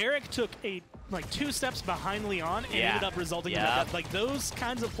 Barrick took like 2 steps behind Leon and ended up resulting in a death. Like those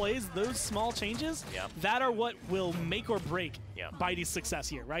kinds of plays, those small changes, that are what will make or break Bitey's success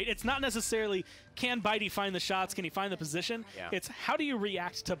here, right? It's not necessarily can Bitey find the shots, can he find the position? It's how do you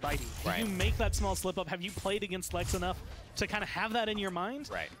react to Bitey? Did you make that small slip up? Have you played against Lex enough to kind of have that in your mind?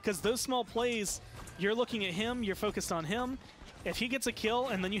 Because those small plays, you're looking at him, you're focused on him. If he gets a kill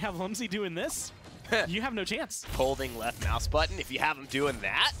and then you have Loomsy doing this, you have no chance. Holding left mouse button if you have him doing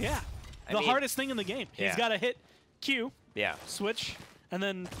that? The hardest thing in the game. He's got to hit Q, switch, and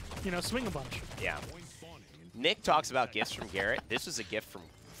then, swing a bunch. Nick talks about gifts from Garrett. This was a gift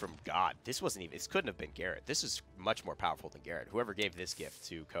from God. This couldn't have been Garrett. This is much more powerful than Garrett. Whoever gave this gift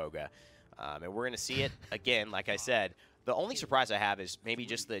to Koga. And we're going to see it again, like I said. The only surprise I have is maybe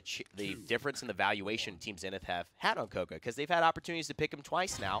just the difference in the valuation Team Zenith have had on Koga, because they've had opportunities to pick him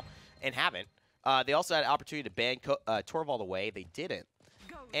twice now and haven't. They also had an opportunity to ban Torvald away. They didn't.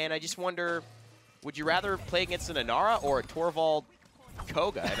 And I just wonder, would you rather play against an Inara or a Torvald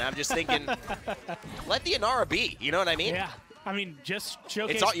Koga? And I'm just thinking, let the Inara be. You know what I mean? Yeah. I mean, just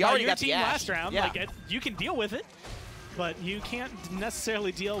showcase you already your got team the last round. Yeah. Like, you can deal with it, but you can't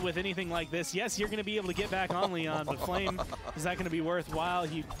necessarily deal with anything like this. Yes, you're going to be able to get back on Leon, but Flame, is that going to be worthwhile?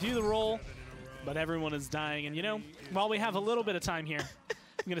 You do the roll, but everyone is dying. And, while we have a little bit of time here,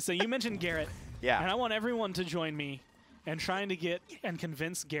 I'm going to say, you mentioned Garrett. And I want everyone to join me in trying to get and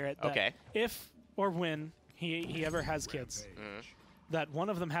convince Garrett that if or when he ever has kids, that one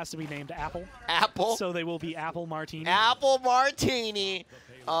of them has to be named Apple. Apple? So they will be Apple Martini. Apple Martini.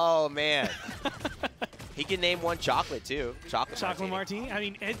 Oh, man. He can name one chocolate, too. Chocolate Martini. I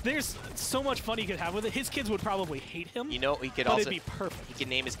mean, there's so much fun he could have with it. His kids would probably hate him. He could also, it'd be perfect. He could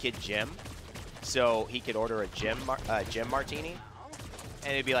name his kid Jim. So he could order a Jim Martini.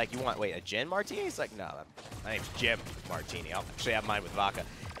 And it'd be like, you want, a gin martini? He's like, no, my name's Jim Martini. I'll actually have mine with vodka.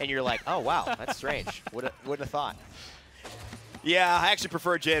 And you're like, oh, wow, that's strange. Wouldn't have thought. Yeah, I actually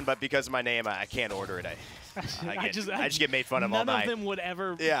prefer gin, but because of my name, I can't order it. I just get made fun of all night. None of them would ever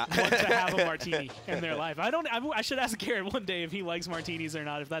want to have a martini in their life. I should ask Garrett one day if he likes martinis or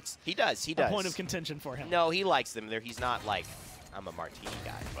not, if that's he does. a point of contention for him. No, he likes them. He's not like, I'm a martini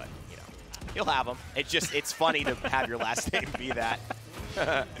guy, but, he'll have them. It's funny to have your last name be that.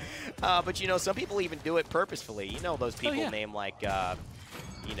 But, some people even do it purposefully. Those people name like,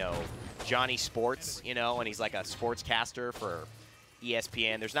 Johnny Sports, and he's like a sportscaster for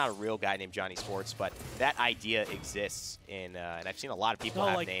ESPN. There's not a real guy named Johnny Sports, but that idea exists in, and I've seen a lot of people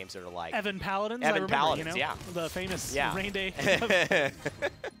have like names that are like Evan Paladins. Evan Paladins, you know, the famous rain day.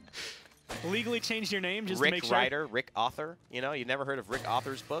 Legally changed your name just to make sure. Rick Ryder, Rick Author. You know, you've never heard of Rick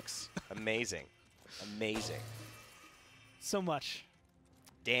Author's books? Amazing. Amazing. So much.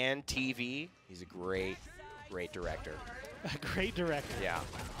 Dan TV, he's a great director. A great director. Yeah.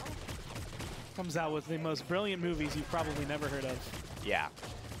 Comes out with the most brilliant movies you've probably never heard of. Yeah.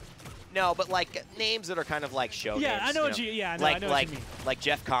 No, but like names that are kind of like show names. Yeah, I know what you. Yeah, I know what you mean. Like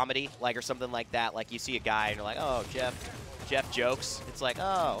Jeff Comedy, like or something like that. Like you see a guy and you're like, oh, Jeff Jokes. It's like,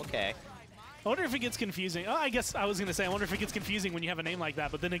 oh, okay. I wonder if it gets confusing. Oh, I guess I was going to say, I wonder if it gets confusing when you have a name like that.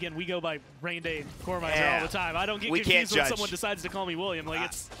 But then again, we go by Rain Day and Cormiser all the time. I don't get confused when someone decides to call me William. Like,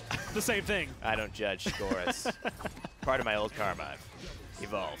 it's the same thing. I don't judge scores. Part of my old karma. I've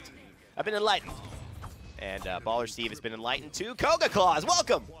evolved. I've been enlightened. And Baller Steve has been enlightened too. Koga Claus,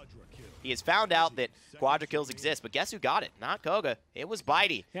 welcome! He has found out that quadra-kills exist, but guess who got it? Not Koga. It was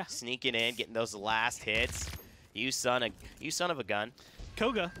Bitey. Yeah. Sneaking in, getting those last hits. You son of a gun.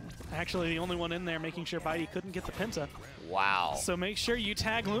 Koga, actually the only one in there making sure Bitey couldn't get the Penta. Wow. So make sure you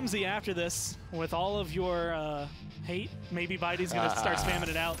tag Loomsy after this with all of your hate. Maybe Bitey's going to start spamming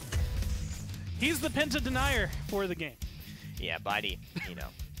it out. He's the Penta denier for the game. Yeah, Bitey, you know,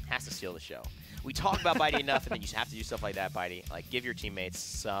 has to steal the show. We talk about Bitey enough, and then you have to do stuff like that, Bitey. Like, give your teammates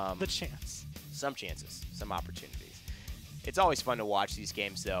some chances, some opportunities. It's always fun to watch these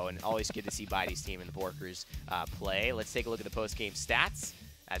games, though, and always good to see Bitey's team and the Boorkers play. Let's take a look at the post-game stats,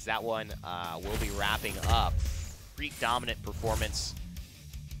 as that one will be wrapping up. Pretty dominant performance.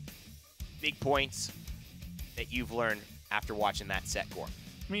 Big points that you've learned after watching that set, Core.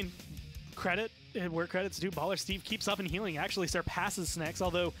 I mean, where credit's due, Baller Steve keeps up in healing, actually surpasses Snakes,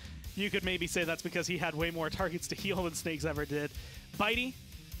 although you could maybe say that's because he had way more targets to heal than Snakes ever did. Bitey,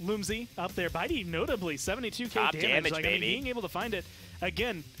 Loomsy up there. Bitey notably 72k top damage. Like, baby. I mean, being able to find it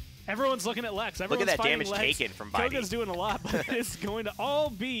again. Everyone's looking at Lex. Everyone's look at that fighting damage Lex. taken from Bitey. Koga's doing a lot, but it's going to all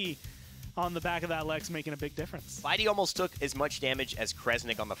be on the back of that Lex, making a big difference. Bitey almost took as much damage as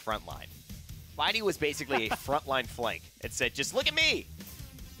Kresnik on the front line. Bitey was basically a frontline flank. It said, "Just look at me."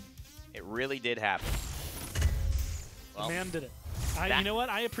 It really did happen. Well, the man did it. You know what?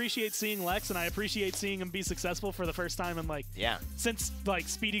 I appreciate seeing Lex, and I appreciate seeing him be successful for the first time in, like, since, like,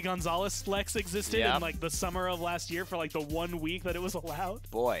 Speedy Gonzalez Lex existed in, like, the summer of last year for, like, the 1 week that it was allowed.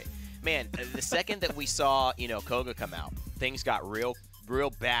 Boy. Man, the second that we saw, you know, Koga come out, things got real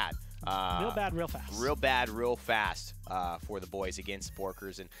bad. Real bad, real fast. Real bad, real fast for the boys against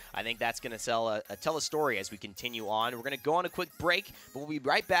Boorkers, and I think that's going to tell a story as we continue on. We're going to go on a quick break, but we'll be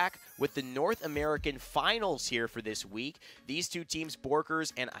right back with the North American Finals here for this week. These two teams,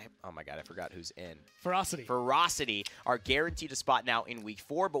 Boorkers and oh my God, I forgot who's in. Ferocity are guaranteed a spot now in Week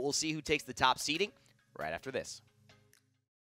 4, but we'll see who takes the top seeding right after this.